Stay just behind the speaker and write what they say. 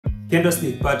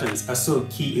Candlestick patterns are so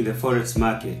key in the forex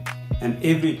market, and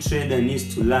every trader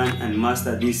needs to learn and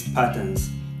master these patterns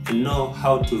and know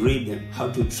how to read them,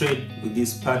 how to trade with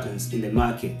these patterns in the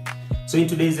market. So in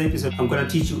today's episode, I'm going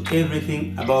to teach you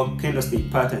everything about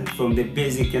candlestick patterns, from the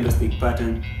basic candlestick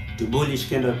pattern to bullish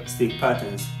candlestick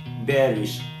patterns,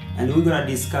 bearish, and we're going to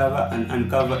discover and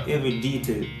uncover every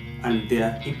detail and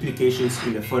their implications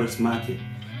in the forex market.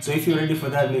 So if you're ready for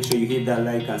that, make sure you hit that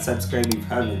like and subscribe if you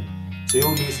haven't, so you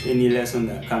won't miss any lesson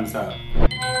that comes out.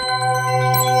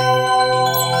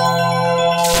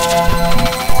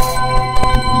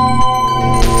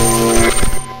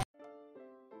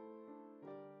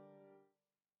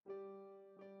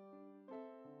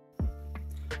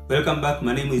 Welcome back,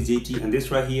 my name is JT and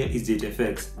this right here is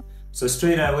JTFX. So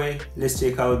straight away, let's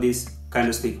check out these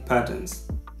candlestick patterns.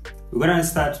 We're going to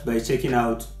start by checking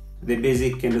out the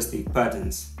basic candlestick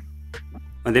patterns.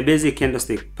 On the basic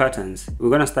candlestick patterns, we're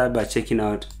going to start by checking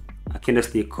out a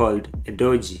candlestick called a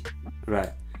Doji,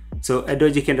 right? So a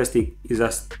Doji candlestick is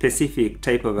a specific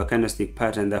type of a candlestick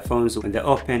pattern that forms when the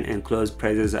open and close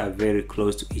prices are very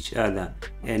close to each other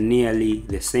and nearly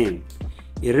the same.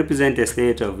 It represents a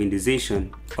state of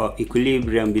indecision or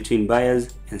equilibrium between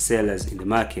buyers and sellers in the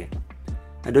market.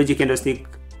 A Doji candlestick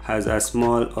has a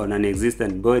small or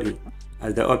non-existent body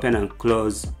as the open and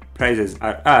close prices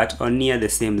are at or near the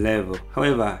same level.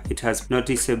 However, it has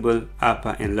noticeable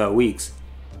upper and lower wicks,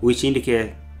 which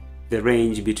indicate the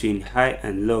range between high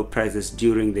and low prices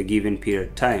during the given period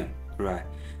of time, right?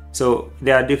 So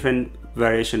there are different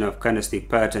variations of candlestick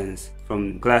patterns,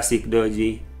 from classic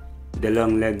Doji, the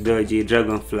long leg Doji,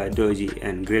 dragonfly Doji,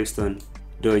 and gravestone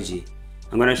Doji.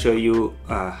 I'm going to show you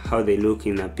how they look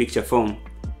in a picture form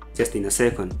just in a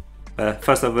second. But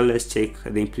first of all, let's check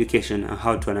the implication on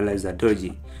how to analyze a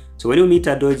Doji. So when you meet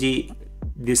a Doji,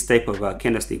 this type of a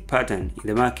candlestick pattern in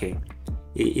the market,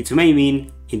 it may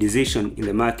mean indecision in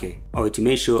the market, or it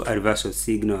may show a reversal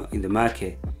signal in the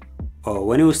market. Or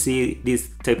when you see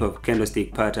this type of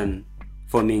candlestick pattern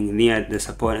forming near the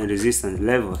support and resistance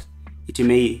levels, it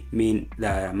may mean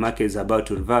the market is about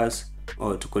to reverse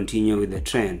or to continue with the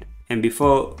trend. And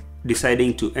before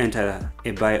deciding to enter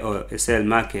a buy or a sell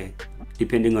market,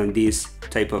 depending on this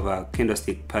type of a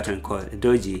candlestick pattern called a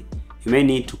Doji, you may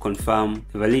need to confirm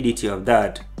the validity of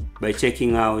that by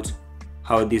checking out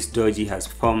how this Doji has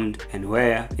formed and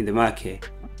where in the market,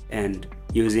 and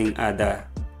using other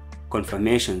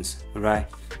confirmations, right?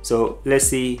 So let's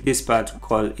see this part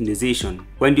called indecision.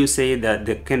 When do you say that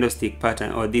the candlestick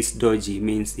pattern or this Doji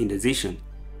means indecision?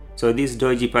 So this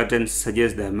Doji pattern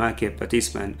suggests that market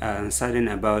participants are uncertain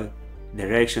about the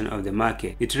direction of the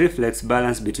market. It reflects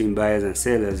balance between buyers and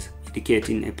sellers,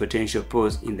 indicating a potential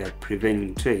pause in the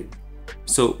prevailing trade.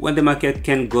 So when the market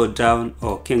can go down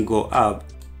or can go up,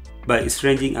 but it's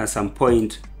ranging at some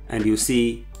point, and you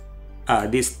see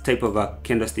this type of a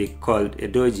candlestick called a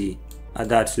Doji at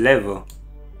that level,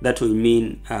 that will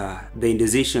mean the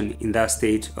indecision in that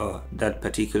state or that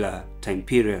particular time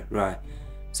period, right?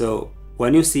 So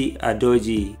when you see a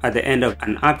Doji at the end of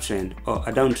an uptrend or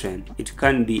a downtrend, it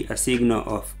can be a signal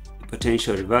of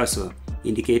potential reversal,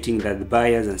 indicating that the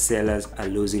buyers and sellers are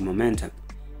losing momentum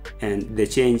and the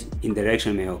change in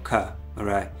direction may occur,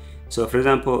 alright? So for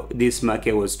example, this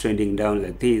market was trending down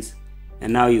like this,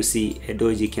 and now you see a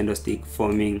Doji candlestick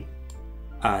forming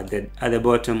at the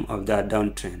bottom of that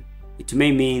downtrend. It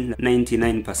may mean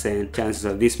 99% chances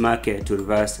of this market to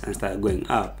reverse and start going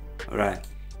up, alright?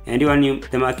 And when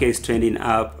the market is trending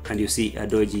up and you see a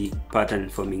Doji pattern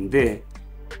forming there,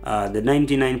 the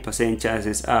 99%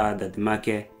 chances are that the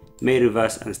market may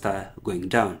reverse and start going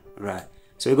down, right?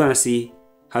 So we're gonna see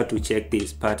how to check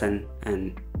this pattern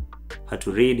and how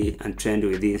to read it and trend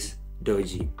with this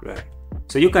Doji, right?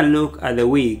 So you can look at the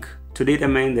wick to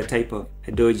determine the type of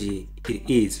a Doji it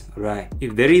is, right?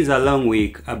 If there is a long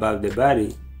wick above the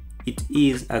body, it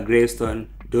is a gravestone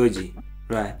Doji,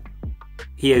 right?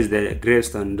 Here's the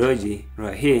gravestone Doji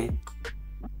right here.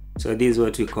 So this is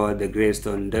what we call the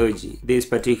gravestone Doji. This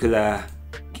particular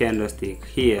candlestick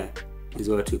here is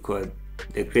what we call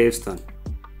the gravestone.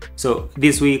 So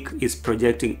this wick is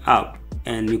projecting up,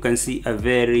 and you can see a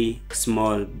very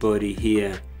small body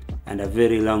here and a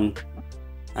very long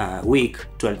wick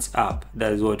towards up.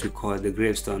 That is what we call the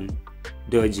gravestone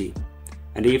Doji.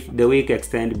 And if the wick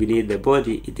extends beneath the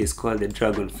body, it is called the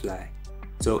dragonfly.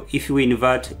 So if we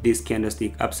invert this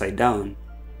candlestick upside down,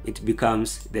 it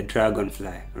becomes the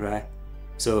dragonfly, right?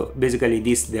 So basically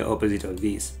this is the opposite of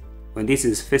this. When this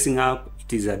is facing up,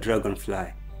 it is a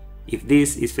dragonfly. If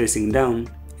this is facing down,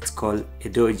 it's called a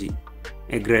Doji,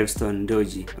 a gravestone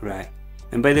Doji, right?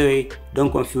 And by the way,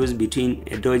 don't confuse between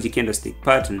a Doji candlestick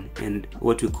pattern and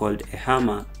what we called a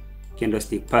hammer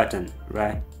candlestick pattern,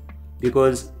 right?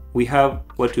 Because we have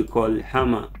what we call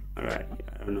hammer, right?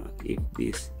 I don't know if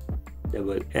this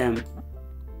double M.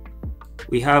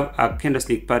 We have a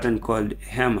candlestick pattern called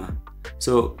hammer.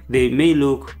 So they may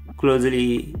look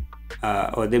closely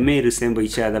or they may resemble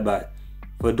each other, but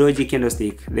for Doji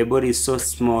candlestick, the body is so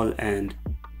small and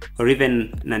or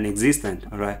even non-existent,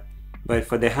 alright? But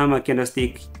for the hammer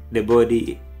candlestick, the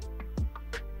body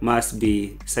must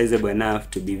be sizable enough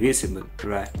to be visible,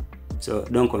 right? So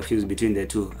don't confuse between the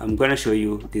two. I'm gonna show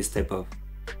you this type of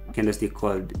candlestick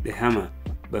called the hammer,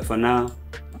 but for now,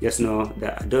 just know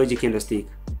that a Doji candlestick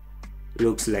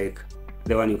looks like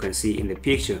the one you can see in the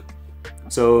picture.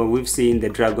 So we've seen the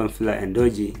dragonfly and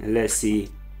Doji, and let's see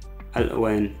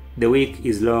when the wick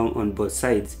is long on both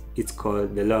sides, it's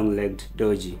called the long-legged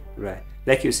Doji, right?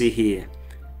 Like you see here,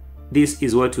 this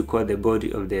is what we call the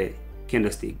body of the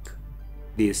candlestick.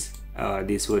 This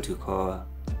what we call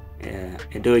a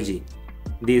Doji.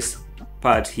 This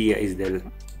part here is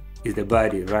the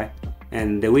body, right?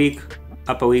 And the wick,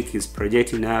 upper wick is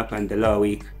projecting up, and the lower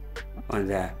wick on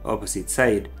the opposite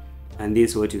side. And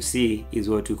this what you see is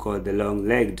what we call the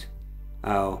long-legged.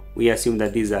 We assume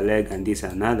that these are leg and these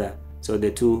are another, so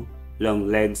the two long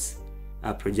legs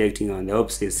are projecting on the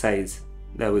opposite sides,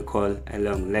 that we call a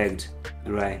long-legged,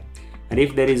 right? And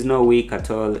if there is no wick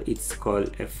at all, it's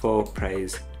called a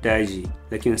four-price Doji.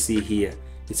 Like you can see here,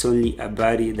 it's only a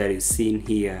body that is seen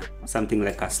here, something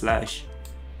like a slash.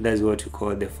 That's what we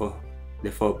call the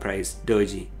four-price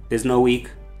Doji. There's no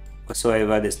wick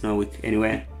whatsoever, there's no wick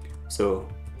anywhere, so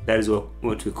that is what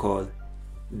we call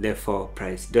the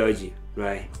four-price Doji,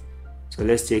 right? So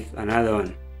let's check another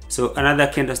one. So another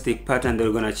candlestick pattern that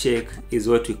we're gonna check is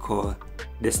what we call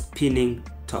the spinning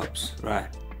tops, right?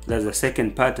 That's the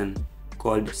second pattern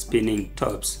called spinning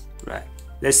tops, right?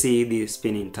 Let's see the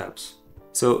spinning tops.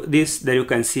 So this that you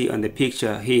can see on the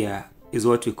picture here is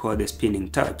what we call the spinning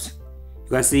tops.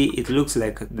 You can see it looks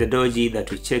like the Doji that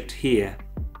we checked here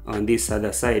on this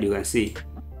other side. You can see,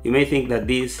 you may think that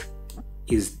this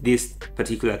is this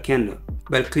particular candle,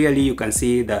 but clearly you can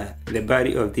see that the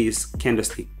body of this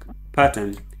candlestick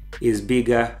pattern is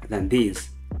bigger than this,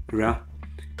 right?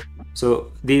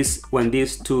 So when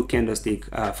these two candlesticks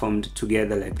are formed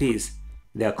together like this,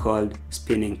 they are called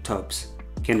spinning tops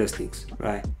candlesticks,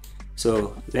 right?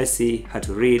 So let's see how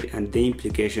to read and the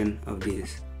implication of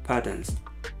these patterns.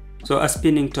 So a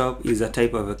spinning top is a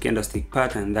type of a candlestick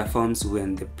pattern that forms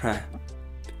when the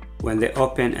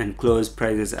open and close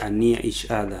prices are near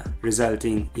each other,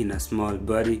 resulting in a small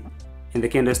body, and the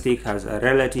candlestick has a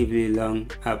relatively long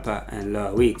upper and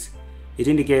lower wicks. It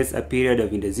indicates a period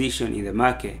of indecision in the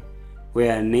market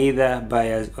where neither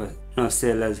buyers nor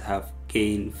sellers have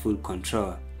gained full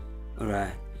control.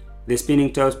 Alright. The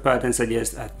spinning tops pattern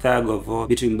suggests a tug of war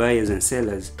between buyers and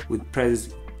sellers, with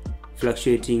prices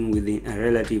fluctuating within a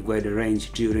relative wide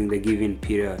range during the given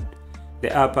period.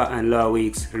 The upper and lower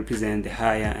wicks represent the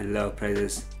higher and lower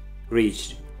prices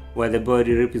reached, while the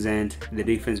body represents the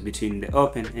difference between the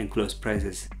open and closed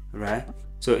prices, right?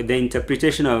 So the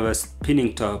interpretation of a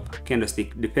spinning top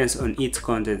candlestick depends on its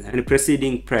content and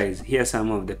preceding price. Here are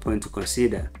some of the points to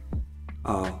consider.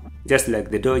 Just like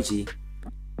the Doji,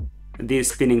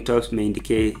 these spinning tops may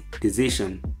indicate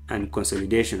decision and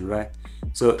consolidation, right?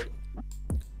 So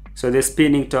the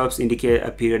spinning tops indicate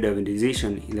a period of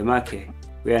indecision in the market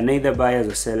where neither buyers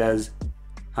or sellers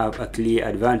have a clear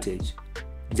advantage,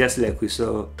 just like we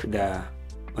saw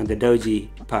on the Doji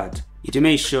part. It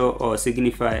may show or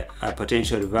signify a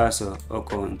potential reversal or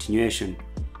continuation.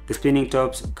 The spinning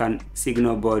tops can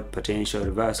signal both potential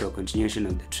reversal or continuation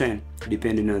of the trend,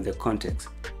 depending on the context.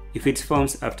 If it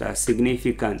forms after a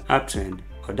significant uptrend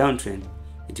or downtrend,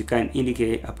 it can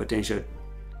indicate a potential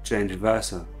trend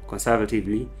reversal.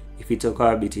 Conservatively, if it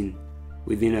occurs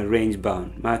within a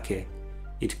range-bound market,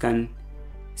 it can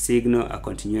signal a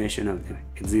continuation of the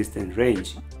existing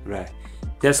range, right?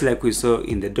 Just like we saw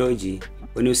in the Doji,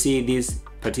 when you see this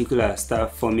particular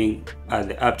stuff forming at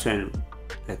the uptrend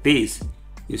like this,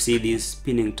 you see these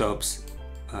spinning tops,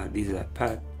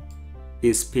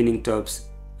 these spinning tops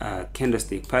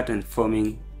candlestick pattern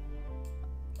forming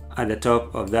at the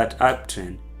top of that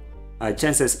uptrend.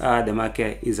 Chances are the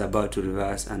market is about to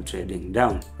reverse and trading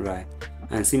down, right?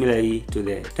 And similarly to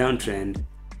the downtrend,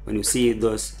 when you see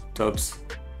those tops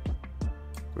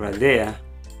right there,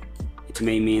 it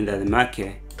may mean that the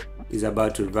market is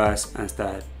about to reverse and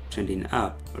start trending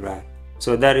up, right?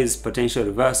 So that is potential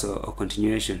reversal or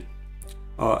continuation.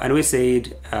 And we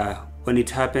said when it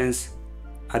happens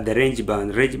at the range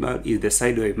bound is the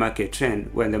sideways market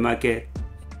trend when the market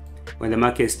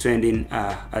is trending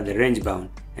at the range bound,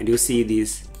 and you see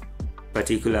these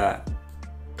particular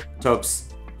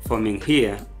tops forming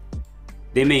here,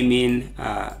 they may mean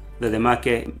that the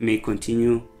market may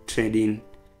continue trading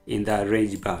in that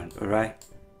range bound. All right,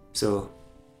 so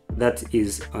that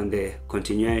is on the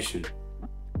continuation.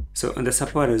 So on the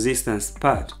support resistance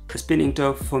part, a spinning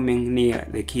top forming near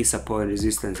the key support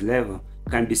resistance level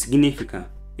can be significant.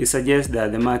 It suggests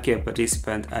that the market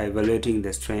participants are evaluating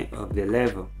the strength of the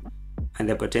level and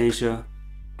the potential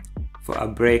for a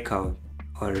breakout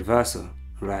or reversal,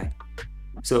 right?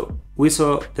 So we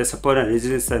saw the support and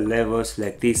resistance levels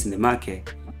like this in the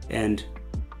market, and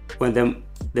when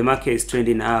the market is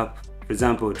trending up, for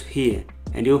example here,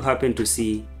 and you happen to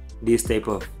see this type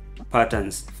of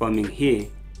patterns forming here,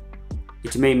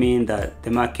 it may mean that the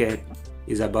market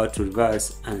is about to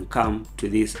reverse and come to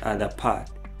this other part.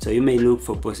 So you may look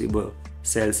for possible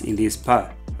sells in this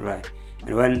part, right?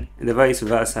 And when the vice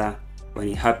versa, when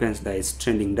it happens that it's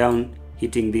trending down,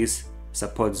 hitting this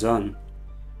support zone,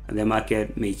 the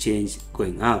market may change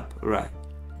going up, right?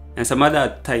 And some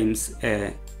other times,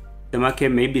 the market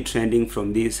may be trending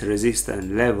from this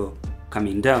resistance level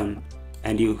coming down,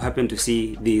 and you happen to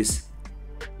see this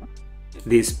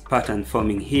pattern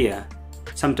forming here.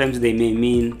 Sometimes they may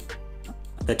mean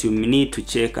that you need to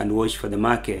check and watch for the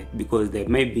market, because there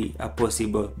may be a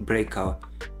possible breakout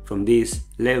from this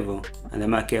level and the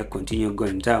market continue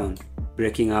going down,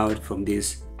 breaking out from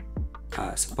this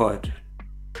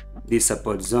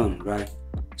support zone, right?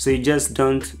 So you just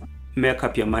don't make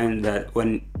up your mind that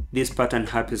when this pattern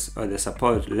happens on the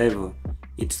support level,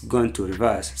 it's going to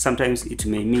reverse. Sometimes it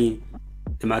may mean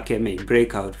the market may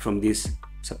break out from this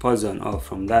support zone or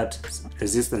from that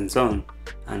resistance zone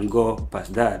and go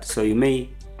past that. So you may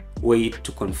wait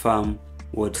to confirm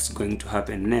what's going to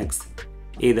happen next,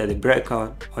 either the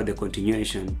breakout or the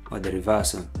continuation or the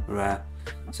reversal, right?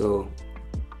 So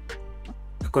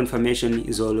a confirmation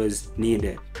is always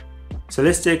needed. So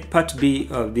let's take part B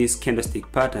of these candlestick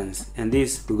patterns, and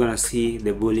this we're gonna see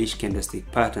the bullish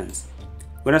candlestick patterns.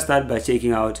 We're gonna start by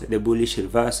checking out the bullish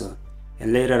reversal,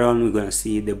 and later on we're gonna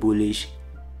see the bullish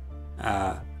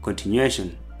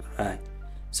continuation, right?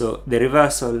 So the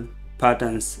reversal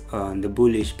patterns on the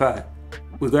bullish part,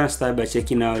 we're gonna start by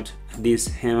checking out this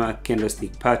hammer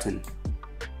candlestick pattern.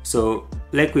 So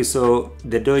like we saw,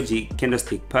 the Doji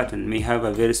candlestick pattern may have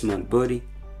a very small body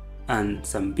and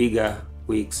some bigger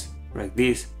wicks like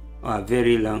this, or a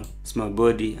very long small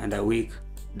body and a wick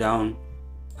down,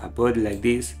 a body like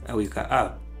this, a wick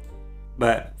up.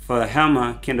 But for a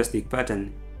hammer candlestick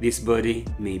pattern, this body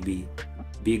may be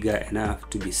bigger enough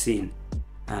to be seen.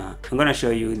 I'm gonna show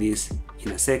you this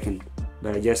in a second,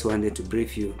 but I just wanted to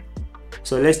brief you.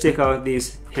 So let's check out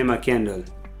this hammer candle.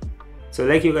 So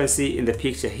like you can see in the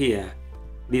picture here,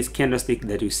 this candlestick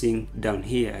that you see down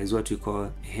here is what we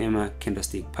call a hammer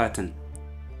candlestick pattern.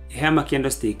 A hammer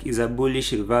candlestick is a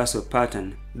bullish reversal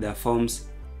pattern that forms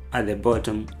at the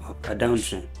bottom of a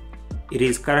downtrend. It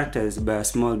is characterized by a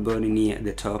small body near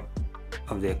the top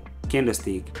of the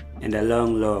candlestick and a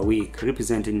long lower wick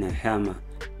representing a hammer.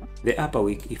 The upper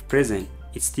wick, if present,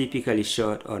 is typically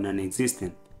short or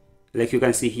non-existent. Like you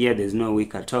can see here, there's no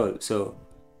wick at all, so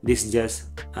this is just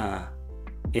a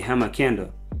hammer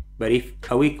candle. But if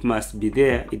a wick must be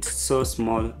there, it's so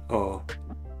small or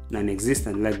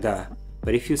non-existent like that.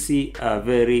 But if you see a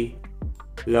very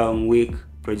long wick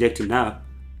projecting up,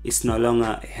 it's no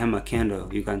longer a hammer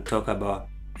candle. You can talk about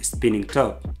a spinning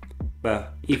top.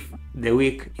 But if the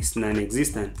wick is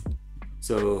non-existent,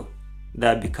 so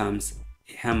that becomes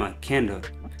a hammer candle,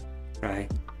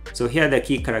 right? So here are the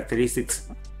key characteristics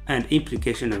and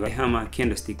implication of a hammer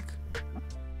candlestick.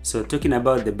 So talking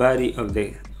about the body of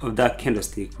that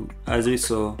candlestick, as we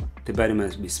saw, the body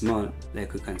must be small,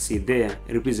 like we can see there,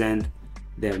 represent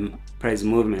the price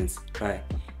movements, right?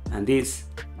 And this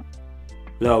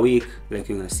lower wick, like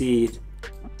you can see it,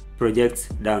 projects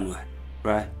downward,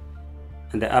 right?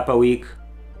 And the upper wick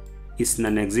is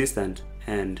non-existent,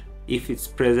 and if it's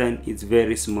present, it's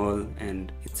very small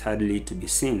and it's hardly to be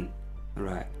seen,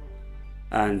 right?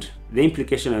 And the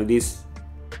implication of this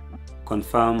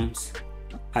confirms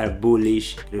a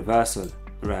bullish reversal,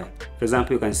 right? For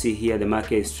example, you can see here the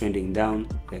market is trending down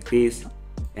like this,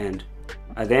 and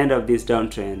at the end of this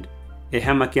downtrend, a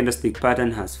hammer candlestick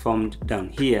pattern has formed down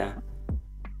here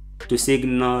to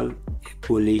signal a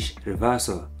bullish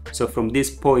reversal. So from this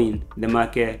point, the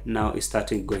market now is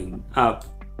starting going up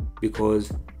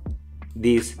because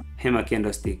this hammer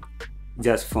candlestick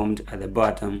just formed at the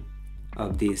bottom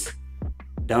of this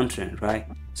downtrend, right?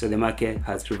 So the market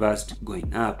has reversed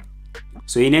going up.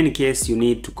 So in any case, you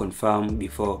need to confirm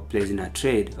before placing a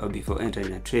trade or before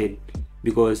entering a trade,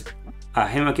 because a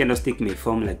hammer candlestick may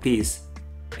form like this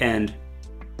and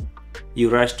you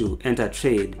rush to enter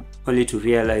trade only to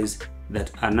realize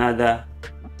that another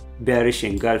bearish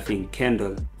engulfing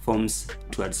candle forms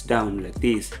towards down like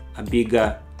this, a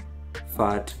bigger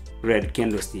fat red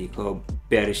candlestick or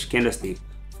bearish candlestick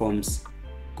forms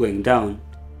going down,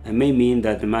 and may mean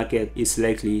that the market is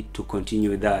likely to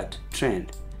continue that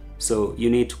trend. So you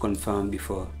need to confirm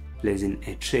before placing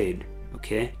a trade.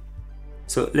 Okay,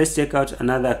 so let's check out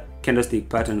another candlestick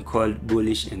pattern called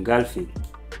bullish engulfing.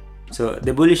 So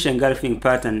the bullish engulfing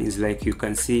pattern is like you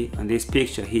can see on this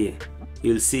picture here.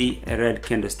 You'll see a red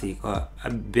candlestick or a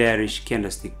bearish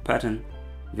candlestick pattern,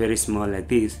 very small like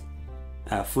this,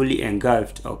 fully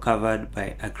engulfed or covered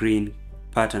by a green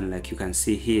pattern like you can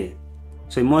see here.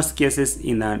 So in most cases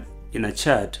in a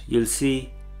chart, you'll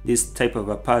see this type of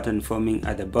a pattern forming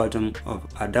at the bottom of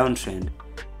a downtrend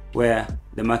where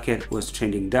the market was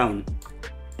trending down.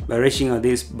 By reaching at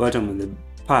this bottom of the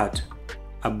part,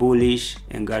 a bullish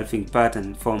engulfing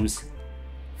pattern forms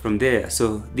from there.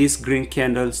 So this green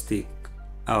candlestick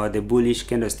or the bullish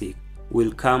candlestick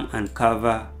will come and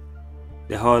cover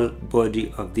the whole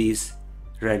body of this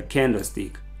red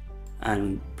candlestick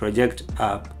and project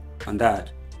up on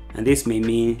that, and this may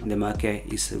mean the market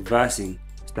is reversing,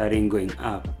 starting going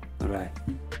up. All right,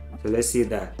 so let's see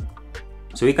that.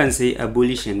 So we can say a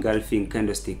bullish engulfing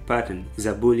candlestick pattern is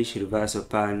a bullish reversal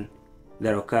pattern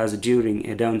that occurs during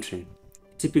a downtrend.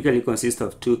 It typically consists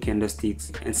of two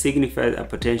candlesticks and signifies a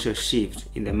potential shift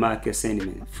in the market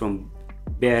sentiment from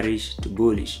bearish to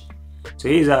bullish. So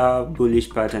here's our bullish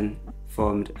pattern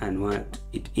formed and what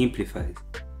it implies.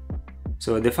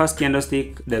 So the first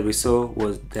candlestick that we saw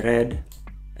was the red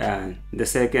and the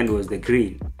second was the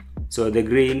green. So the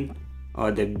green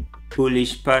or the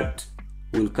bullish part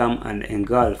will come and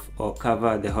engulf or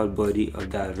cover the whole body of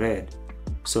that red.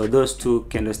 So those two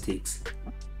candlesticks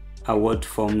are what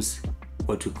forms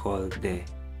what we call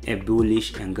a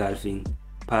bullish engulfing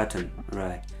pattern,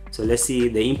 right? So let's see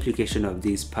the implication of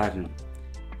this pattern.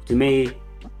 It may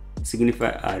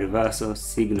signify a reversal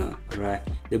signal, right?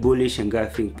 The bullish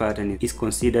engulfing pattern is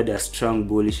considered a strong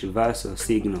bullish reversal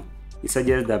signal. It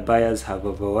suggests that buyers have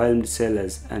overwhelmed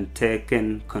sellers and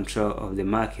taken control of the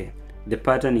market. The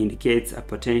pattern indicates a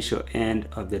potential end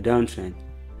of the downtrend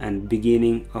and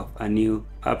beginning of a new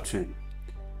uptrend,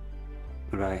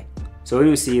 right? So when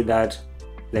you see that,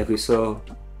 like we saw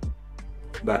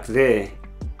back there,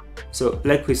 so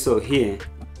like we saw here,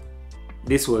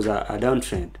 this was a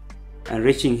downtrend, and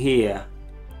reaching here,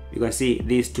 you can see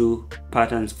these two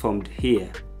patterns formed here.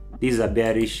 This is a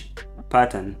bearish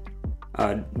pattern,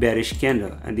 a bearish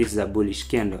candle, and this is a bullish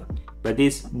candle. But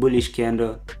this bullish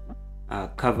candle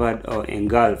covered or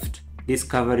engulfed. This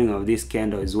covering of this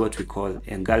candle is what we call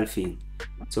engulfing.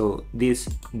 So this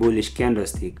bullish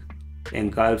candlestick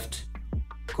engulfed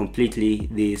completely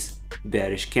this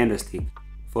bearish candlestick,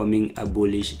 forming a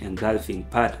bullish engulfing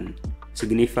pattern,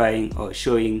 signifying or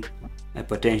showing a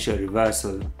potential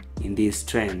reversal in this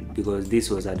trend, because this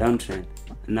was a downtrend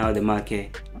and now the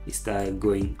market is started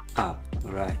going up.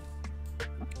 All right,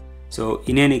 so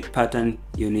in any pattern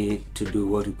you need to do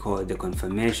what we call the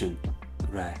confirmation,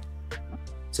 right?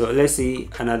 So let's see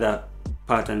another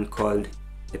pattern called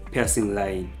the piercing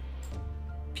line.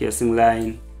 Piercing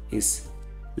line is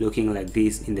looking like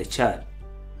this in the chart,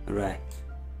 right?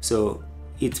 So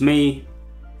it may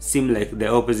seem like the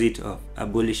opposite of a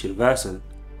bullish reversal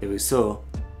that we saw,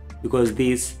 because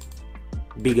this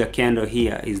bigger candle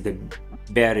here is the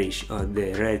bearish or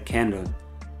the red candle,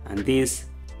 and this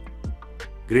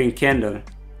green candle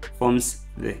forms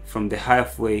from the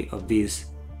halfway of this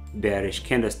bearish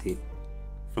candlestick,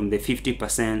 from the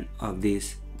 50% of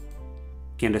this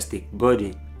candlestick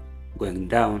body going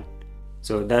down.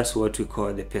 So that's what we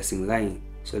call the piercing line.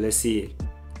 So let's see it.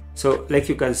 So like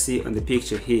you can see on the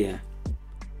picture here,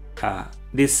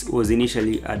 this was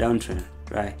initially a downtrend,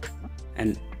 right?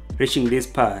 And reaching this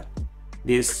part,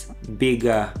 this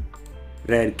bigger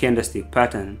red candlestick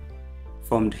pattern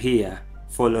formed here,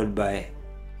 followed by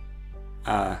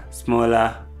a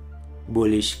smaller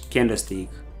bullish candlestick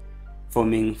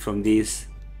forming from this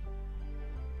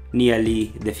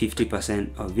nearly the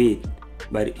 50% of it,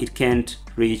 but it can't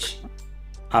reach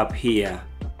up here.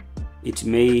 It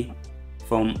may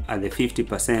form at the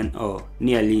 50% or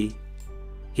nearly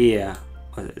here,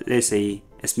 or let's say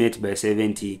estimate by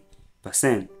 70%,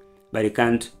 but it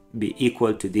can't be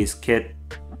equal to this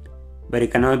but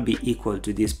it cannot be equal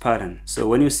to this pattern. So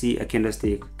when you see a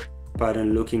candlestick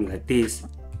pattern looking like this,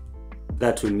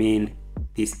 that will mean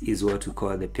this is what we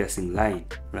call the piercing line,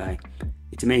 right?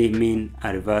 It may mean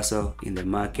a reversal in the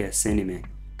market sentiment,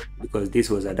 because this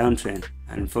was a downtrend,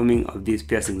 and forming of this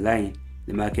piercing line,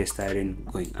 the market started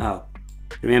going up.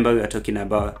 Remember, we are talking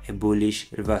about a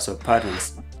bullish reversal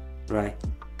patterns, right?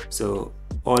 So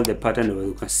all the pattern that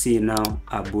you can see now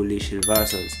are bullish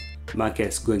reversals,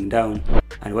 markets going down.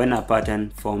 And when a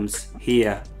pattern forms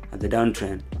here at the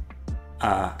downtrend,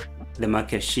 the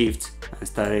market shifts and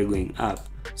started going up.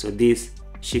 So this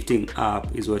shifting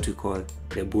up is what we call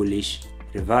the bullish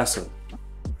reversal,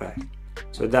 right?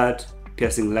 So that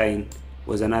piercing line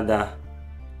was another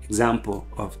example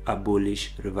of a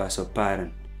bullish reversal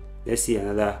pattern. Let's see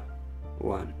another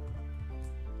one.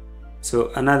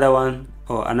 So another one,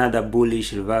 or another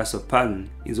bullish reversal pattern,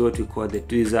 is what we call the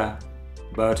tweezer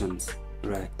bottoms,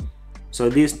 right? So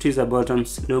these tweezer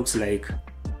bottoms looks like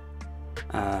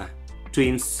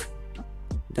twins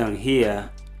down here,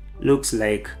 looks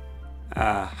like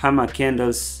hammer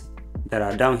candles that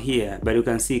are down here, but you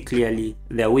can see clearly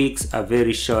the wicks are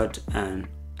very short and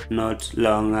not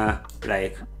longer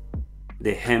like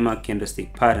the hammer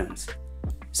candlestick patterns.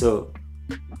 So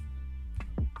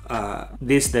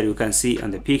this that you can see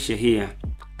on the picture here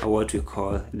are what we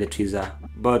call the tweezer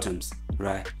bottoms,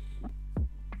 right?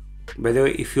 By the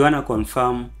way, if you want to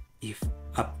confirm if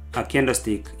a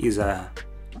candlestick is a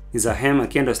hammer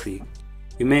candlestick,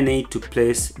 you may need to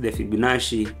place the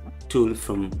Fibonacci tool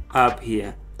from up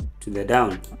here to the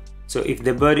down. So if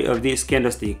the body of this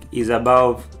candlestick is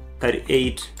above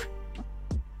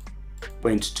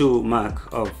 38.2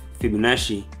 mark of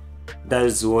Fibonacci, that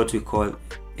is what we call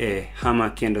a hammer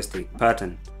candlestick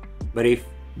pattern. But if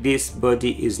this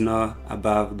body is not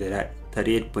above the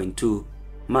 38.2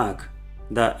 mark,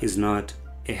 that is not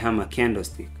a hammer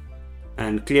candlestick.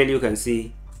 And clearly you can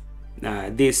see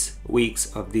these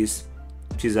wicks of these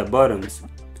tweezer bottoms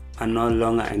are no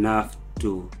longer enough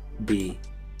to be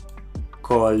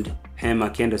called hammer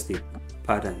candlestick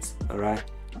patterns, alright?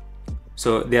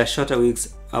 So their shorter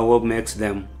wicks are what makes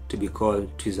them to be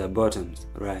called tweezer bottoms,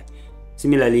 right?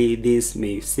 Similarly, this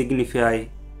may signify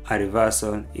a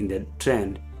reversal in the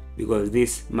trend because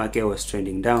this market was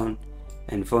trending down,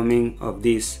 and forming of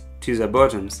these tweezer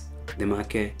bottoms, the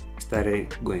market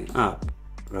started going up,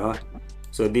 right?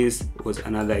 So this was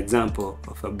another example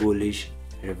of a bullish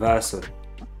reversal.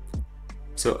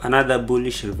 So another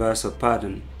bullish reversal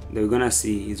pattern that we're gonna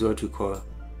see is what we call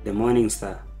the morning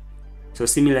star. So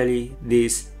similarly,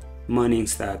 this morning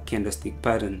star candlestick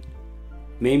pattern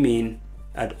may mean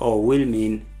or will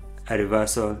mean a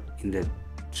reversal in the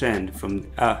trend from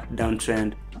a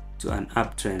downtrend to an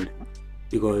uptrend,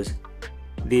 because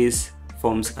this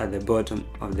forms at the bottom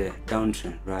of the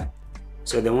downtrend, right?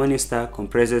 So the morning star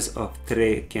comprises of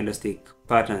 3 candlestick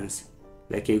patterns,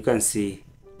 like you can see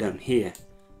down here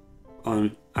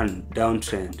on a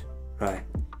downtrend, right?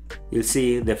 You'll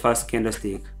see the first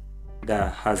candlestick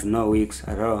that has no wicks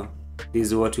at all. This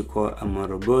is what we call a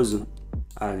Marubozu.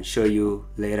 I'll show you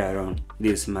later on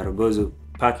this Marubozu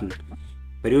pattern.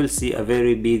 But you'll see a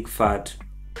very big fat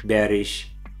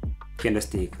bearish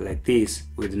candlestick like this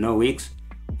with no wicks,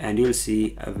 and you'll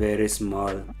see a very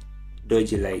small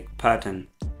Doji like pattern,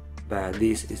 but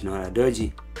this is not a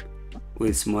Doji,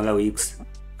 with smaller wicks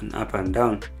and up and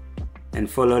down, and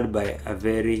followed by a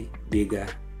very bigger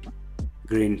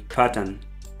green pattern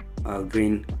or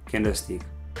green candlestick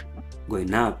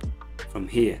going up from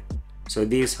here. So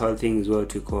this whole thing is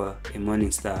what we call a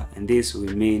morning star, and this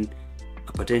will mean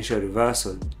a potential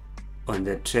reversal on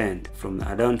the trend from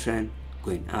a downtrend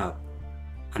going up.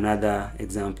 Another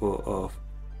example of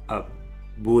a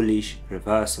bullish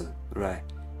reversal, right?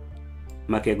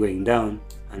 Market going down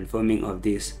and forming of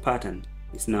this pattern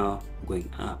is now going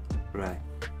up, right?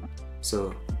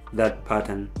 So that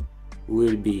pattern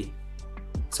will be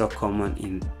so common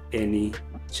in any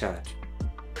chart.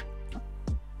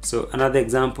 So another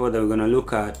example that we're going to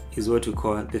look at is what we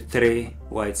call the 3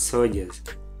 white soldiers.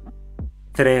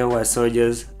 3 white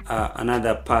soldiers are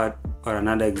another part or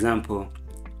another example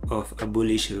of a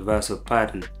bullish reversal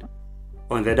pattern.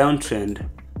 On the downtrend,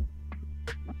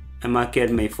 a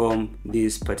market may form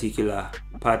this particular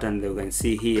pattern that we can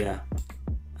see here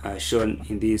shown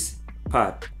in this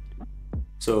part.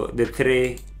 So the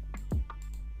 3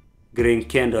 green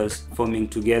candles forming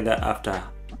together after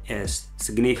a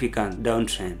significant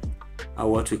downtrend are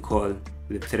what we call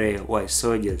the 3 white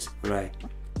soldiers, right?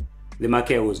 The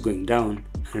market was going down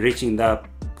and reaching the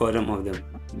bottom of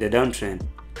the downtrend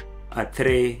are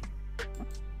 3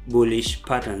 bullish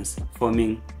patterns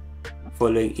following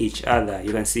each other.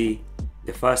 You can see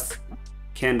the first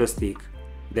candlestick,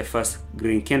 the first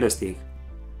green candlestick,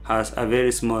 has a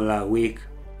very smaller wick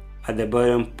at the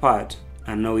bottom part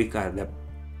and no wick at the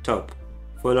top,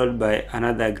 followed by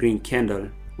another green candle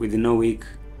with no wick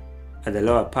at the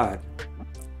lower part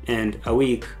and a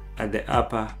wick at the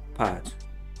upper part,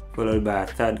 followed by a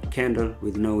third candle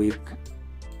with no wick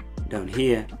down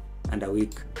here and a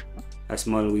wick a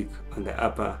small wick on the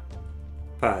upper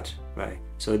part, right?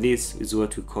 So this is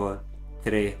what we call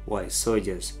 3 white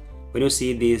soldiers. When you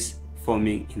see this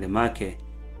forming in the market,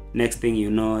 next thing you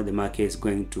know, the market is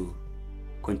going to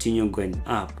continue going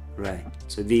up, right?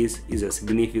 So this is a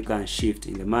significant shift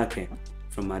in the market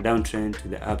from a downtrend to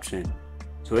the uptrend.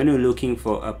 So when you're looking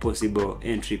for a possible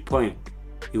entry point,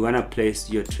 you want to place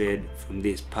your trade from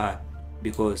this part,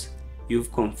 because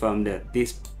you've confirmed that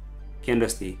this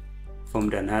candlestick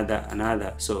formed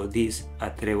another. So these are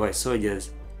 3 white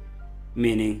soldiers,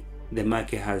 meaning the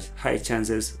market has high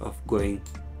chances of going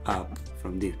up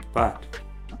from this part,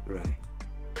 right?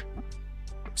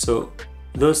 So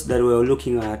those that we were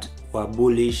looking at were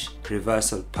bullish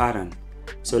reversal pattern.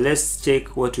 So let's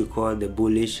check what we call the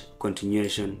bullish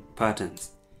continuation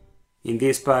patterns. In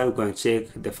this part, we're going to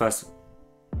check the first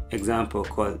example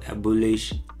called a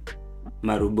bullish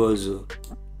Marubozu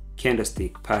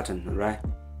candlestick pattern, right?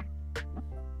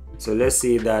 So let's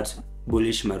see that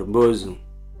bullish Marubozu.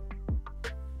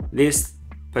 This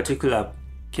particular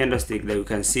candlestick that you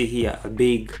can see here, a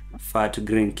big fat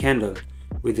green candle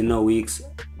with no wicks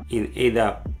in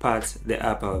either parts, the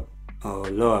upper or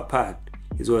lower part,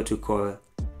 is what we call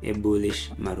a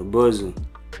bullish Marubozu.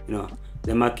 You know,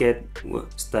 the market was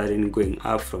starting going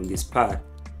up from this part.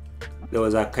 There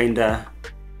was a kinda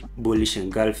bullish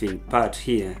engulfing part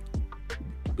here,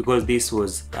 because this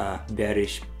was a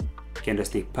bearish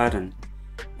candlestick pattern,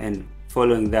 and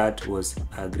following that was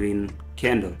a green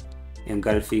candle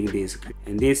engulfing this,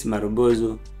 and this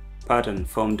Marubozu pattern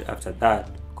formed after that,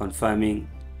 confirming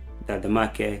that the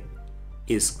market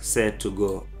is set to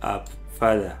go up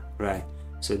further, right?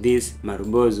 So this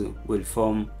Marubozu will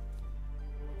form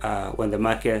when the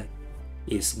market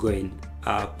is going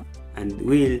up, and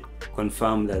will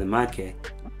confirm that the market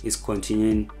is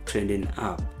continuing trending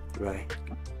up, right?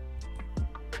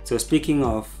 So speaking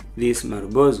of this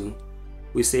Marubozu,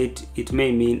 we said it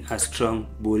may mean a strong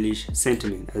bullish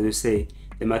sentiment. As we say,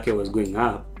 the market was going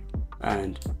up,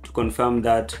 and to confirm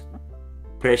that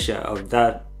pressure of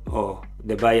that, or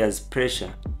the buyer's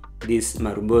pressure, this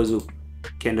Marubozu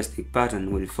candlestick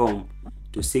pattern will form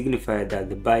to signify that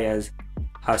the buyers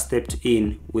have stepped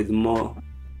in with more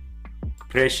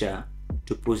pressure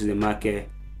to push the market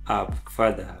up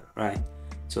further, right?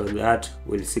 So that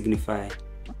will signify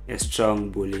a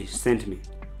strong bullish sentiment.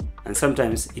 And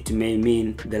sometimes it may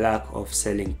mean the lack of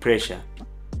selling pressure,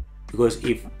 because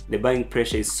if the buying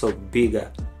pressure is so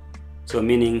bigger, so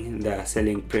meaning the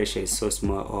selling pressure is so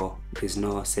small, or there's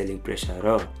no selling pressure at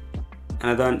all.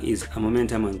 Another one is a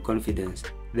momentum and confidence.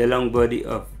 The long body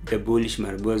of the bullish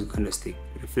Marubozu candlestick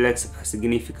reflects a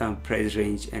significant price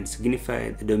range and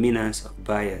signifies the dominance of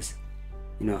buyers.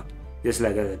 You know, just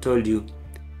like as I told you,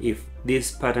 if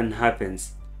this pattern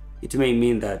happens, it may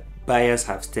mean that buyers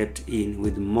have stepped in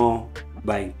with more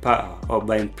buying power or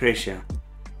buying pressure,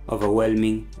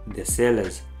 overwhelming the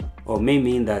sellers, or may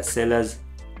mean that sellers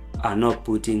are not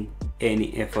putting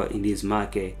any effort in this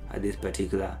market at this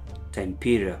particular time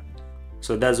period.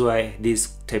 So that's why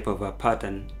this type of a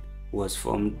pattern was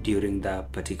formed during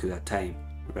that particular time,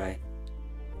 right?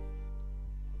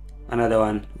 Another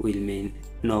one will mean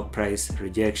no price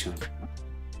rejection,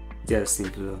 just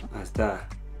simple as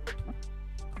that.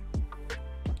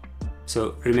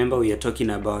 So remember, we are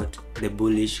talking about the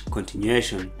bullish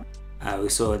continuation. We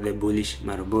saw the bullish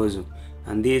Marubozu,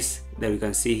 and this that we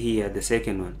can see here, the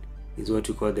second one, is what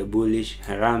we call the bullish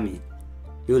Harami.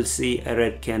 You'll see a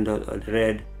red candle, or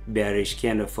red bearish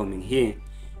candle forming here,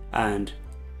 and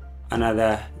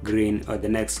another green, or the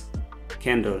next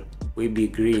candle will be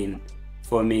green,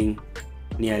 forming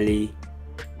nearly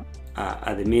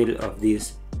at the middle of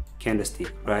this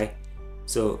candlestick, right?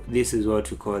 So this is what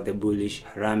we call the bullish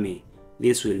Harami.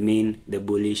 This will mean the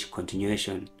bullish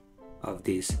continuation of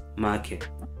this market.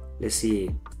 Let's see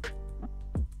it.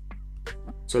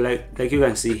 So like you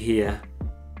can see here,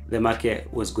 the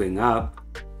market was going up,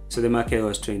 so the market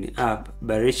was trending up,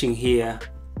 but reaching here,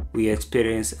 we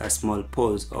experienced a small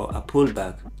pause or a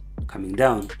pullback coming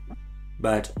down,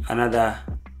 but another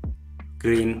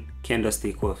green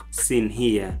candlestick was seen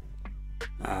here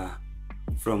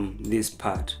from this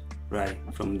part, right,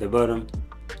 from the bottom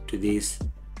to this,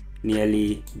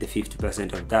 nearly the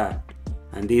 50% of that,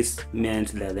 and this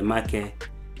meant that the market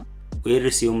will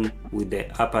resume with the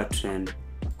upper trend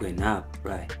going up,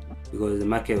 right, because the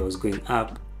market was going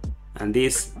up, and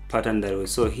this pattern that we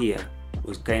saw here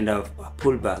was kind of a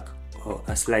pullback or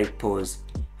a slight pause,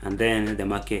 and then the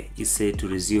market is said to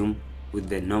resume with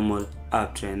the normal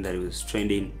uptrend that it was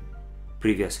trending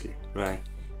previously, right?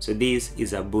 So this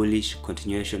is a bullish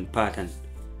continuation pattern.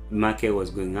 The market was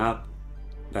going up,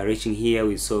 but reaching here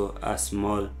we saw a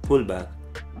small pullback,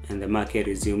 and the market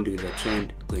resumed with the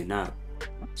trend going up.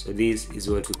 So this is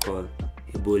what we call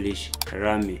a bullish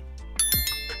rally.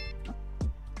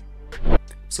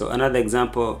 So another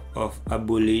example of a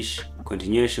bullish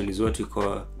continuation is what we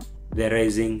call the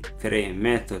rising three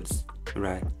methods,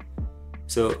 right?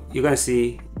 So you can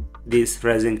see these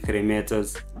rising three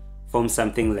methods form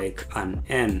something like an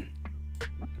N,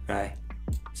 right?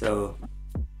 So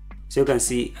you can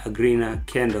see a greener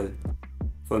candle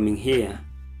forming here,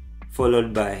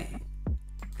 followed by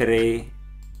three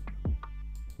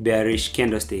bearish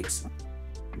candlesticks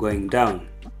going down,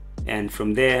 and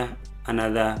from there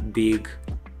another big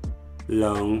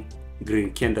long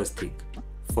green candlestick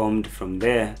formed from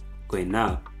there going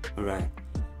up. Alright,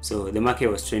 so the market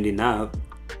was trending up.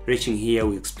 Reaching here,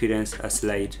 we experienced a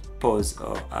slight pause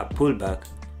or a pullback,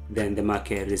 then the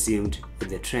market resumed with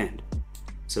the trend.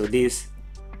 So this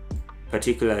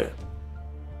particular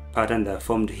pattern that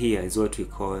formed here is what we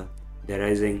call the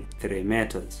rising three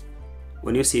methods.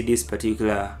 When you see this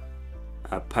particular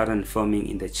pattern forming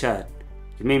in the chart,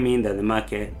 it may mean that the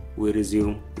market will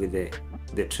resume with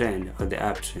the trend or the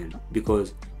uptrend,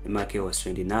 because the market was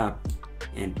trending up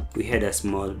and we had a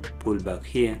small pullback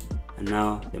here, and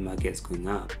now the market is going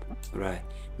up, right?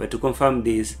 But to confirm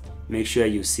this, make sure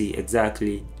you see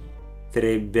exactly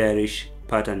three bearish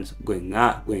patterns going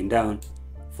up, going down,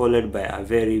 followed by a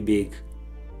very big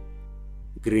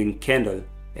green candle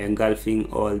engulfing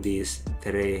all these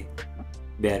three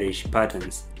bearish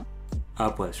patterns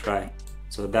upwards, right?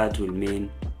 So that will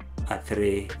mean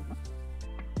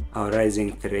our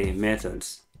rising three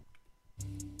methods.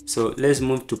 So let's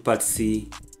move to part C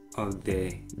of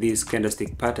these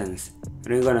candlestick patterns,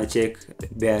 and we're gonna check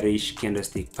bearish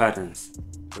candlestick patterns,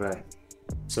 right?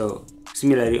 So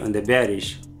similarly, on the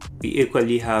bearish, we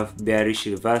equally have bearish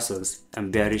reversals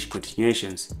and bearish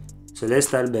continuations. So let's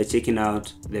start by checking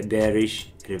out the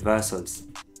bearish reversals.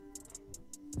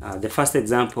 The first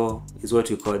example is what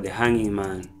we call the hanging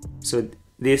man. So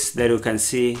this that you can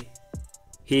see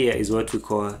here is what we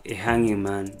call a hanging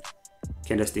man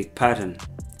candlestick pattern,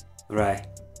 right?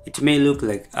 It may look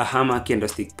like a hammer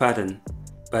candlestick pattern,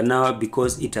 but now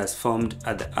because it has formed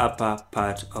at the upper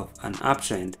part of an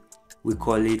uptrend, we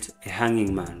call it a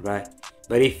hanging man, right?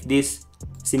 But if this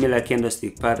similar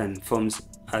candlestick pattern forms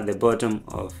at the bottom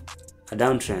of a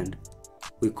downtrend,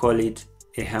 we call it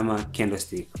a hammer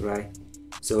candlestick, right?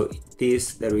 So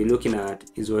this that we're looking at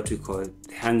is what we call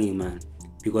the hanging man,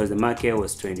 because the market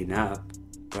was trending up,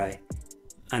 right?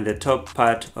 And the top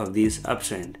part of this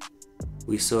uptrend,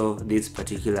 we saw this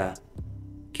particular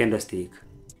candlestick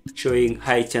showing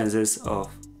high chances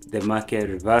of the market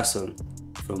reversal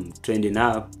from trending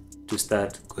up to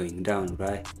start going down,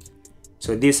 right?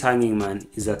 So this hanging man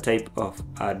is a type of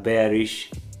a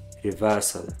bearish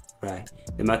reversal, right?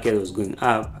 The market was going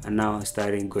up and now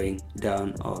starting going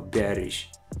down or bearish,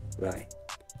 right?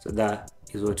 So that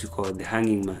is what we call the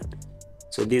hanging man.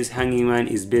 So this hanging man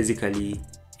is basically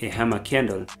a hammer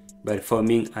candle, but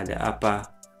forming at the upper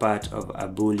part of a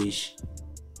bullish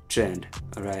trend,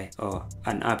 alright, or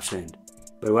an uptrend.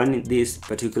 But when this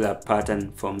particular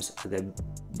pattern forms at the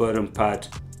bottom part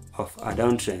of a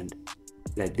downtrend,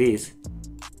 like this,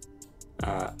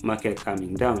 market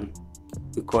coming down,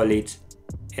 we call it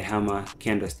a hammer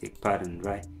candlestick pattern,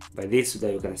 right? But this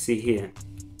that you can see here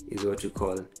is what we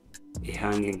call a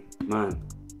hanging man.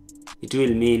 It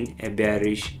will mean a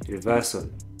bearish reversal.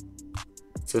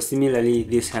 So similarly,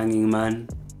 this hanging man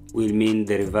will mean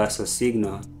the reversal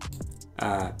signal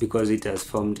because it has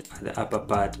formed at the upper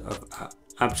part of an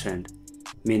uptrend,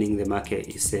 meaning the market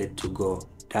is set to go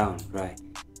down, right?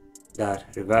 That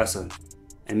reversal,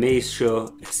 and may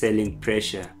show a selling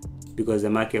pressure because the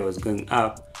market was going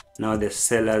up. Now the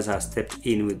sellers have stepped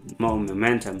in with more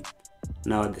momentum.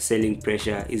 Now the selling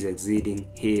pressure is exceeding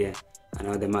here, and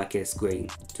now the market is going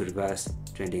to reverse,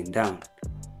 trending down.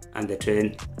 And the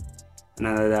trend,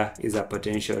 another is a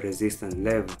potential resistance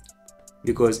level,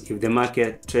 because if the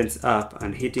market trends up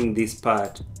and hitting this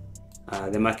part,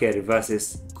 the market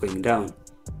reverses going down,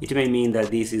 it may mean that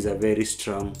this is a very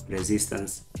strong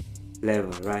resistance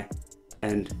level, right?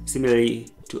 And similarly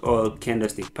to all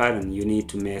candlestick pattern, you need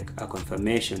to make a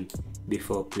confirmation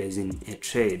before placing a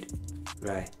trade,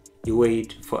 right? You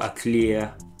wait for a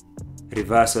clear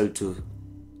reversal to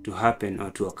happen or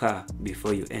to occur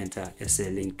before you enter a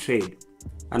selling trade.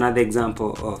 Another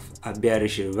example of a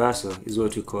bearish reversal is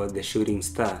what we call the shooting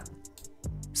star.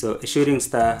 So a shooting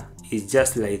star is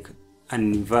just like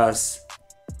an inverse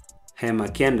hammer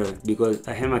candle, because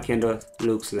a hammer candle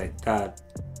looks like that.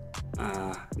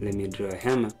 Let me draw a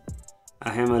hammer. A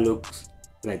hammer looks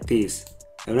like this,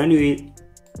 and when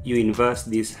you inverse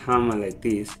this hammer like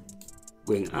this,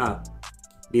 going up,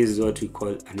 This is what we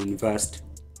call an inverse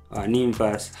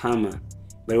hammer.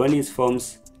 But when it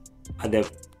forms at the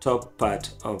top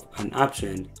part of an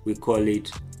uptrend, we call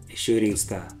it a shooting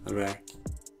star. Alright,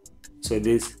 so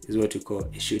this is what we call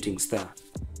a shooting star,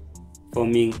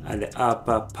 forming at the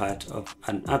upper part of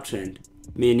an uptrend,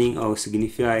 meaning or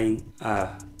signifying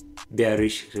a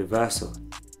bearish reversal.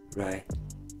 Right,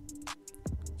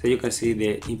 so you can see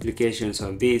the implications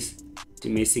of this. It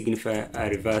may signify a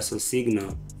reversal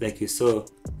signal, like you saw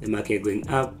the market going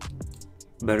up,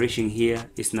 but reaching here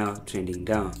is now trending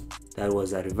down. That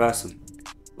was a reversal,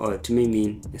 or it may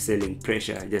mean a selling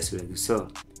pressure, just like you saw,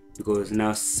 because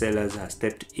now sellers have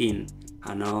stepped in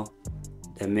and now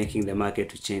they're making the market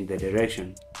to change the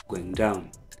direction, going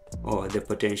down, or the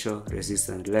potential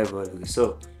resistance level, like you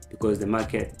saw, because the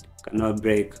market cannot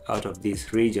break out of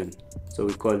this region. So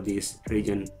we call this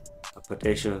region a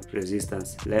potential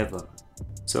resistance level.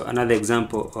 So another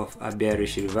example of a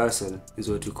bearish reversal is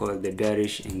what we call the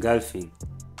bearish engulfing.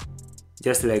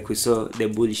 Just like we saw the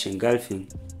bullish engulfing,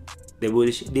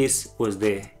 this was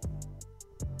the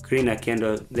greener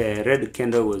candle, the red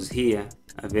candle was here,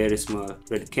 a very small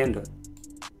red candle,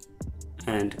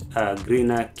 and a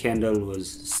greener candle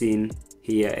was seen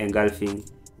here engulfing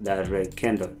that red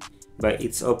candle. But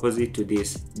it's opposite to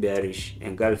this bearish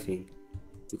engulfing,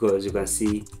 because you can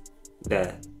see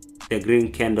that the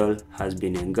green candle has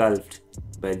been engulfed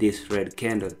by this red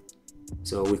candle.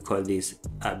 So we call this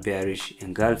a bearish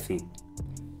engulfing.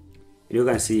 You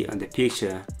can see on the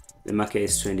picture the market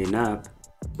is trending up,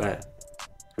 but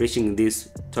reaching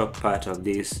this top part of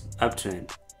this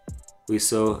uptrend, we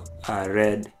saw a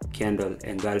red candle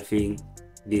engulfing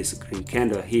this green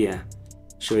candle here,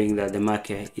 showing that the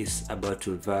market is about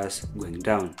to reverse, going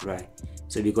down. Right,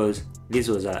 so because this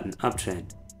was an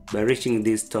uptrend, by reaching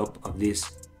this top of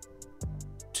this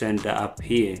trend up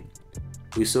here,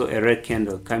 we saw a red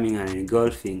candle coming and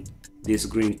engulfing this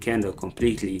green candle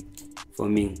completely,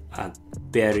 forming a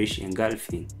bearish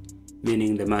engulfing,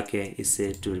 meaning the market is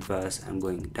set to reverse and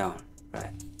going down.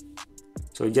 Right,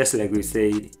 so just like we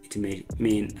said, it may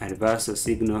mean a reversal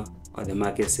signal, or the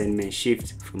market sentiment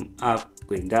shift from up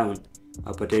going down,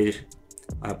 a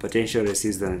potential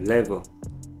resistance level.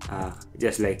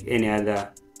 Just like any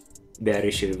other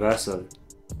bearish reversal,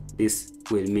 this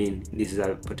will mean this is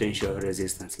a potential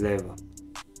resistance level.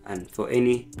 And for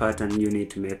any pattern, you need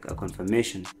to make a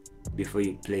confirmation before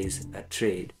you place a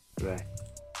trade. Right,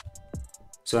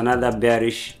 so another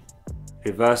bearish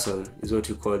reversal is what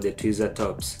we call the tweezer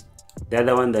tops. The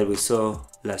other one that we saw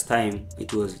last time,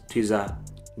 it was tweezer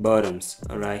bottoms.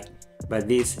 Alright, but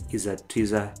this is a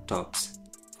tweezer tops,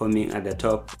 forming at the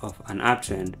top of an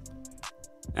uptrend,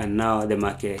 and now the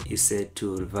market is set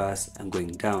to reverse and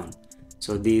going down.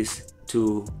 So these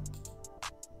two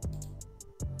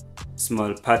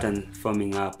small patterns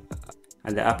forming up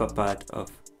at the upper part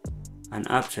of an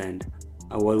uptrend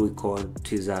are what we call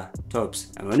tweezer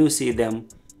tops. And when you see them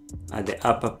at the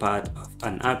upper part of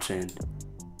an uptrend,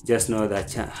 just know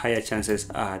that higher chances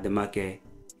are the market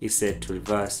is set to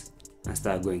reverse and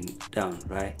start going down.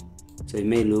 Right, so you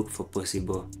may look for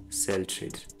possible sell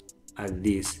trade at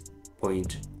this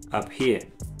point up here.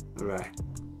 Right,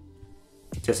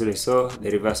 just like so,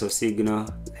 the reversal signal,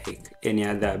 like any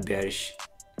other bearish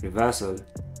reversal,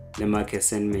 the market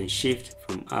sentiment shift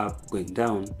from up going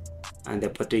down, and the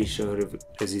potential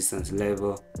resistance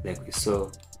level, like we saw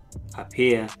up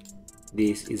here,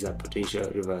 this is a potential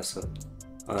reversal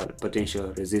or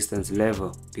potential resistance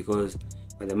level, because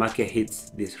when the market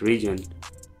hits this region,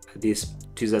 this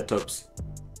tweezer tops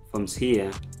forms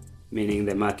here, meaning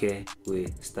the market will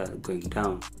start going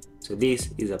down. So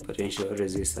this is a potential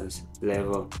resistance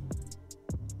level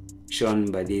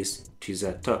shown by these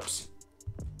tweezer tops.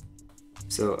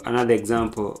 So another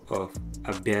example of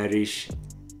a bearish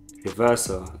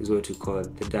reversal is what we call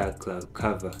the dark cloud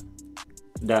cover.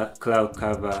 Dark cloud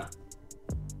cover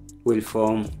will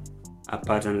form a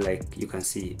pattern like you can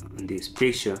see on this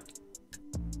picture.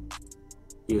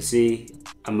 You see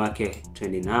a market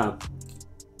trending up,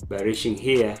 by reaching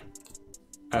here,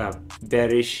 a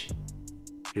bearish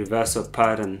reversal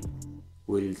pattern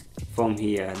will form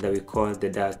here that we call the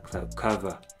dark cloud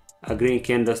cover. A green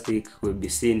candlestick will be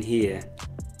seen here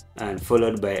and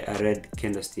followed by a red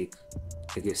candlestick,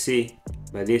 like you see,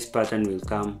 but this pattern will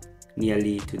come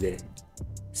nearly to the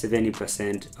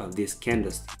 70% of this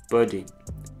candlestick body,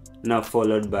 now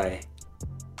followed by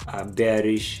a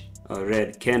bearish or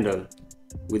red candle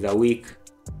with a weak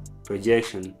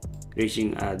projection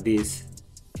reaching at this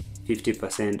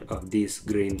 50% of this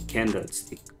green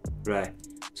candlestick. Right,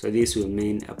 so this will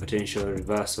mean a potential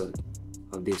reversal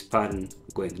of this pattern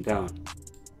going down.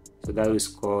 So that is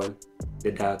called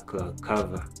the dark cloud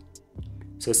cover.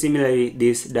 So similarly,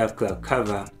 this dark cloud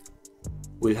cover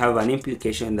will have an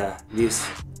implication that this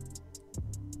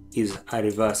is a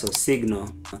reversal signal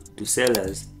to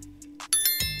sellers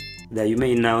that you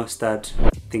may now start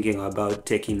thinking about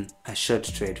taking a short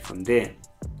trade from there.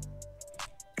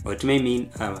 Or it may mean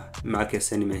a market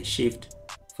sentiment shift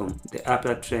from the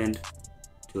upward trend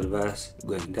to reverse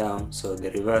going down, so the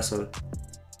reversal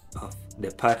of the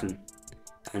pattern.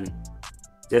 And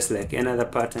just like another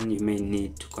pattern, you may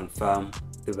need to confirm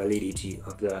the validity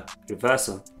of the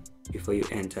reversal before you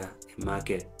enter a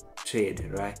market trade,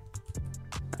 right?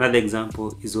 Another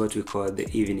example is what we call the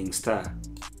evening star.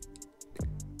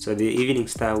 So the evening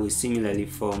star will similarly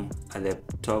form at the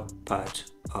top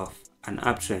part of an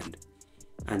uptrend,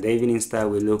 and the evening star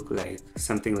will look like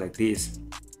something like this,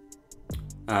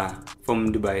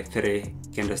 formed by 3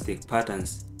 candlestick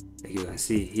patterns, like you can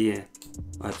see here,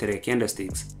 or 3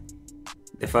 candlesticks.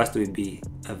 The first will be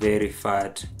a very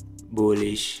fat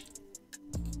bullish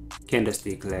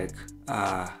candlestick like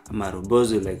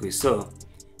Marubozu, like we saw,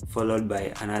 followed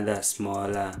by another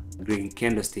smaller green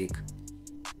candlestick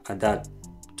at that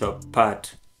top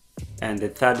part, and the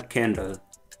third candle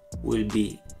will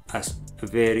be a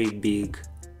very big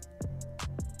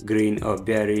green or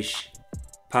bearish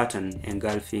pattern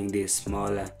engulfing this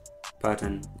smaller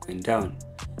pattern going down.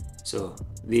 So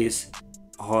this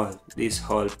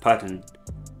whole pattern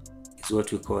is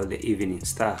what we call the evening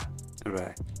star,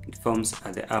 right? It forms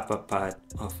at the upper part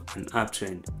of an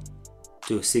uptrend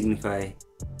to signify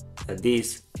that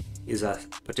this is a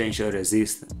potential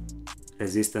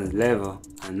resistance level,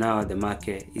 and now the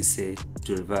market is set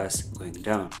to reverse going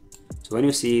down. So when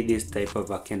you see this type of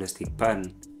a candlestick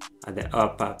pattern at the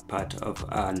upper part of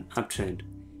an uptrend,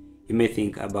 you may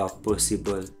think about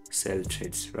possible sell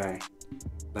trades, right?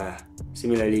 But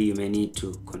similarly, you may need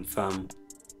to confirm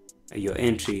your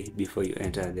entry before you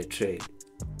enter the trade.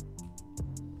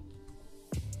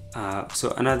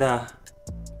 So another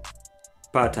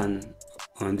pattern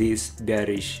on this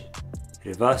bearish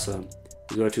reversal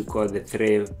is what we call the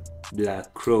 3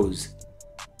 black crows,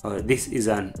 or this is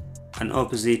an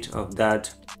opposite of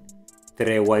that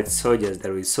 3 white soldiers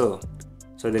that we saw.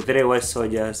 So the 3 white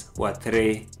soldiers were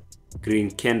 3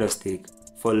 green candlesticks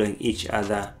following each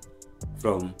other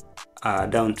from a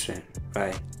downtrend,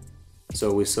 right?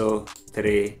 So we saw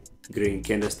 3 green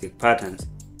candlestick patterns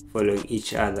following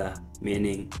each other,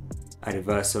 meaning a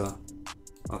reversal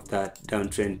of that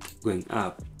downtrend going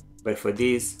up. But for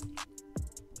this,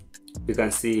 we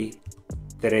can see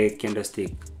 3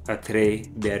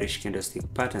 bearish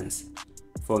candlestick patterns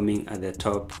forming at the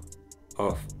top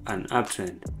of an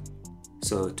uptrend,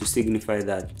 so to signify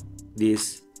that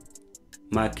this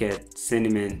market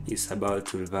sentiment is about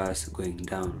to reverse going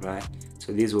down, right?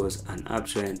 So this was an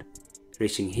uptrend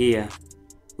reaching here.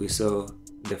 We saw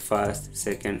the first,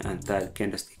 second and third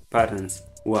candlestick patterns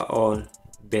were all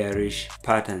bearish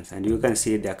patterns, and you can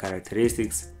see their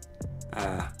characteristics.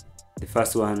 The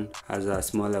first one has a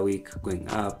smaller wick going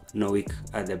up, no wick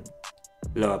at the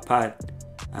lower part,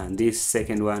 and this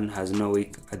second one has no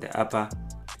wick at the upper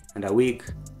and a wick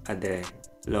at the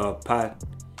lower part,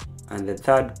 and the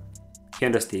third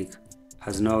candlestick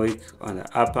has no wick on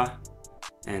the upper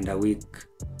and a wick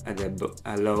at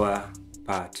the lower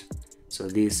part. So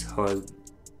this whole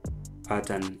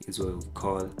pattern is what we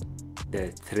call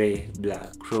the 3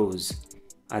 black crows,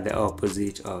 at the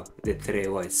opposite of the 3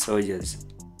 white soldiers,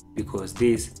 because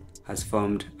this has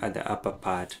formed at the upper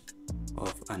part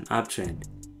of an uptrend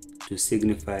to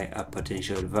signify a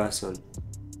potential reversal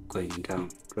going down,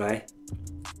 right?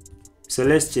 So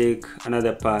let's check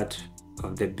another part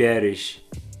of the bearish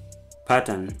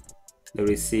pattern that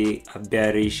we see a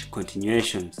bearish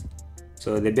continuations.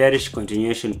 So the bearish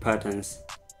continuation patterns,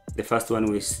 the first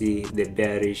one we see the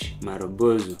bearish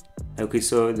Marubozu. Like we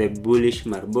saw the bullish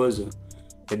Marubozu,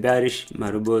 the bearish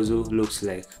Marubozu looks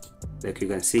like you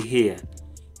can see here,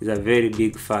 is a very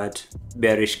big fat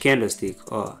bearish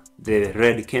candlestick, or the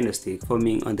red candlestick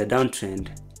forming on the downtrend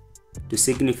to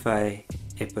signify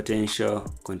a potential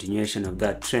continuation of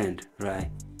that trend, right?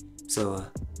 So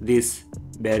this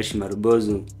bearish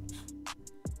Marubozu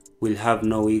will have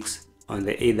no wicks on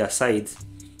the either sides,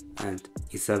 and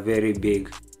it's a very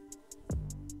big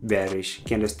bearish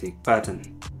candlestick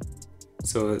pattern.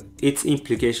 So its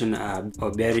implication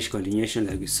of bearish continuation,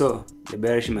 like we saw, the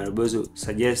bearish Marubozu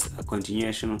suggests a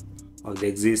continuation of the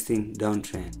existing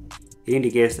downtrend. It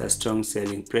indicates a strong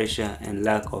selling pressure and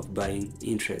lack of buying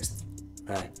interest,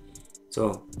 right?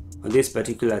 So on this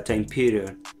particular time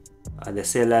period, the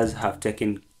sellers have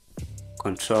taken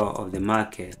control of the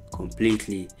market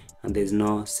completely, and there's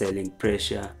no selling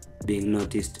pressure being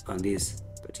noticed on this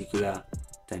particular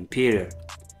time period.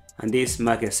 And this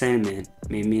market sentiment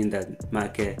may mean that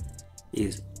market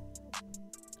is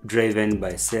driven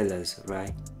by sellers,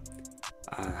 right?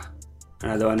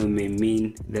 Another one may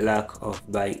mean the lack of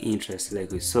buying interest,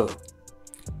 like we saw.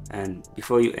 And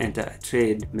before you enter a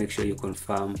trade, make sure you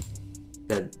confirm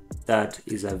that that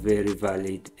is a very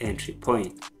valid entry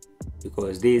point,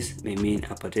 because this may mean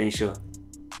a potential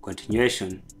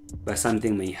continuation, but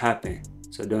something may happen.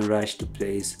 So don't rush to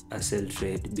place a sell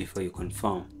trade before you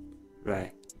confirm,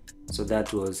 right? So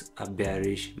that was a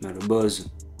bearish Marubozu.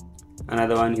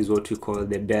 Another one is what we call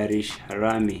the bearish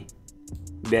harami.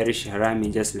 Bearish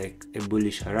harami, just like a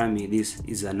bullish harami, this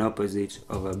is an opposite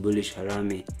of a bullish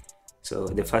harami. So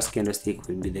the first candlestick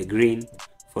will be the green,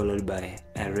 followed by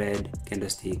a red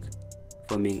candlestick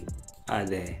forming at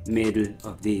the middle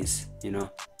of this.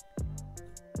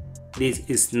 This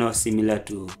is not similar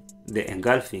to the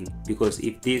engulfing, because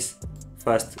if this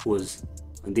first was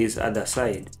on this other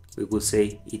side, we could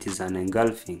say it is an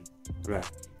engulfing, right?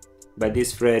 But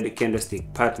this red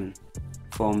candlestick pattern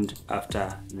formed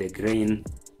after the green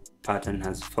pattern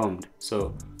has formed,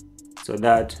 so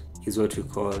that is what we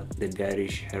call the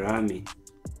bearish harami.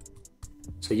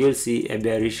 So you'll see a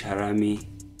bearish harami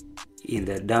in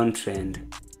the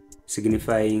downtrend,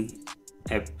 signifying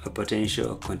a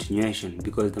potential continuation,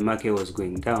 because the market was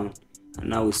going down and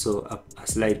now we saw a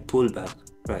slight pullback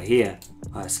right here,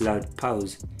 a slight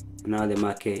pause, and now the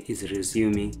market is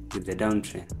resuming with the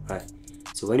downtrend, right?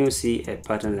 So when you see a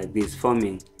pattern like this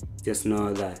forming, just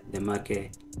know that the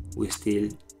market will still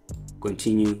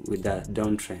continue with that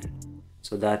downtrend.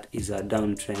 So that is a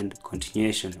downtrend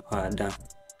continuation,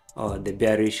 or the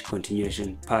bearish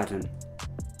continuation pattern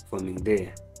forming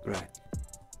there, right?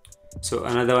 So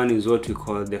another one is what we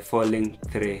call the falling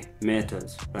three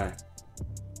metals, right?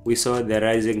 We saw the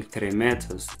rising three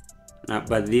metals,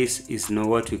 but this is not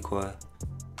what we call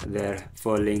the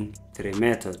falling three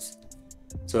metals.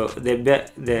 So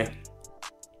the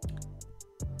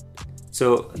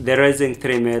rising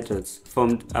three metals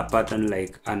formed a pattern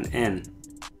like an N,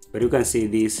 but you can see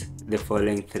this, the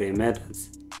falling three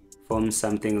metals form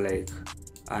something like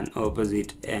an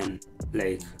opposite N,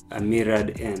 like a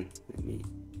mirrored N. Let me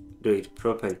do it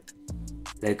properly,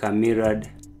 like a mirrored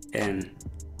N,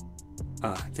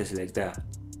 just like that,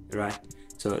 right?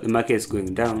 So the market is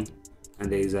going down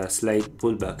and there is a slight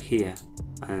pullback here,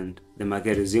 and the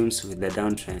market resumes with the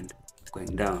downtrend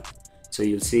going down. So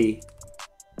you'll see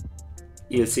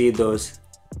those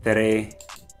three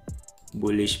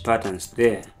bullish patterns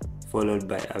there, followed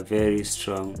by a very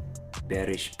strong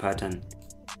bearish pattern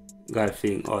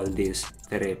engulfing all these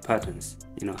three patterns.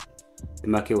 The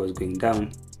market was going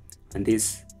down and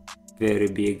this very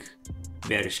big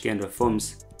bearish candle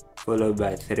forms, followed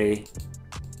by three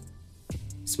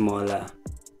smaller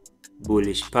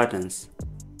bullish patterns,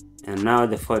 and now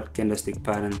the fourth candlestick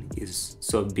pattern is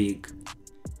so big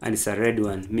and it's a red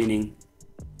one, meaning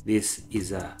this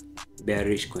is a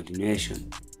bearish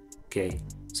continuation. Okay,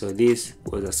 so this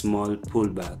was a small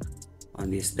pullback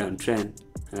on this downtrend,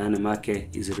 and then the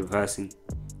market is reversing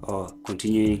or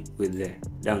continuing with the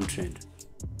downtrend,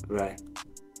 right?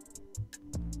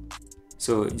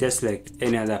 So just like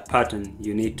any other pattern,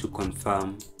 you need to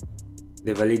confirm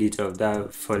the validity of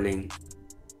that falling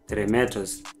three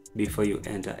metals before you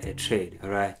enter a trade,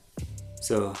 alright?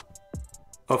 So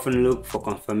often look for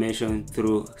confirmation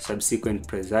through subsequent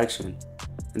price action,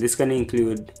 and this can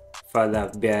include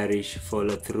further bearish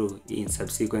follow through in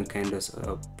subsequent candles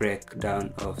or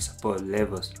breakdown of support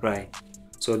levels, right?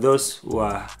 So those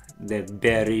were the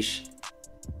bearish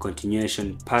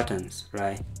continuation patterns,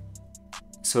 right?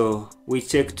 So we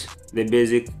checked the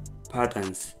basic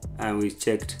patterns and we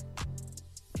checked,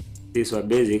 these were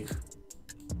basic.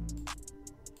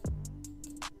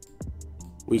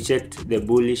 We checked the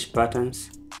bullish patterns,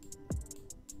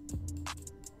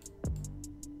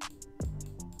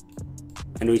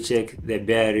 and we checked the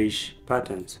bearish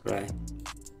patterns, right?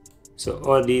 So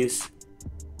all these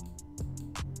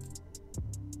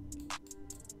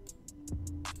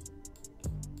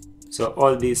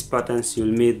patterns,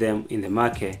 you'll meet them in the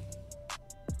market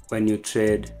when you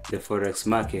trade the forex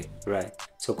market, right?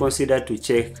 So consider to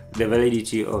check the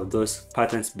validity of those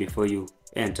patterns before you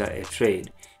enter a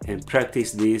trade, and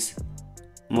practice this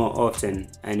more often.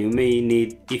 And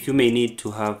if you may need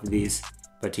to have this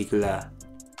particular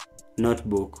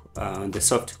notebook on the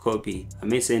soft copy, I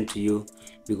may send to you,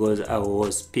 because I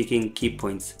was picking key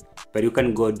points, but you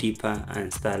can go deeper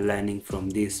and start learning from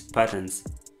these patterns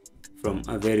from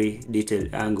a very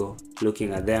detailed angle,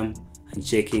 looking at them and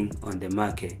checking on the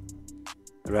market,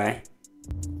 right?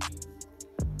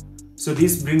 So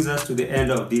this brings us to the end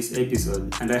of this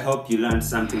episode, and I hope you learned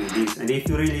something in this. And if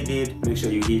you really did, make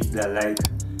sure you hit the like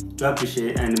do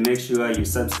appreciate, and make sure you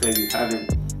subscribe if you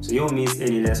haven't, so you won't miss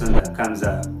any lesson that comes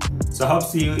up. So I hope to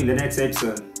see you in the next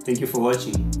episode. Thank you for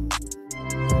watching.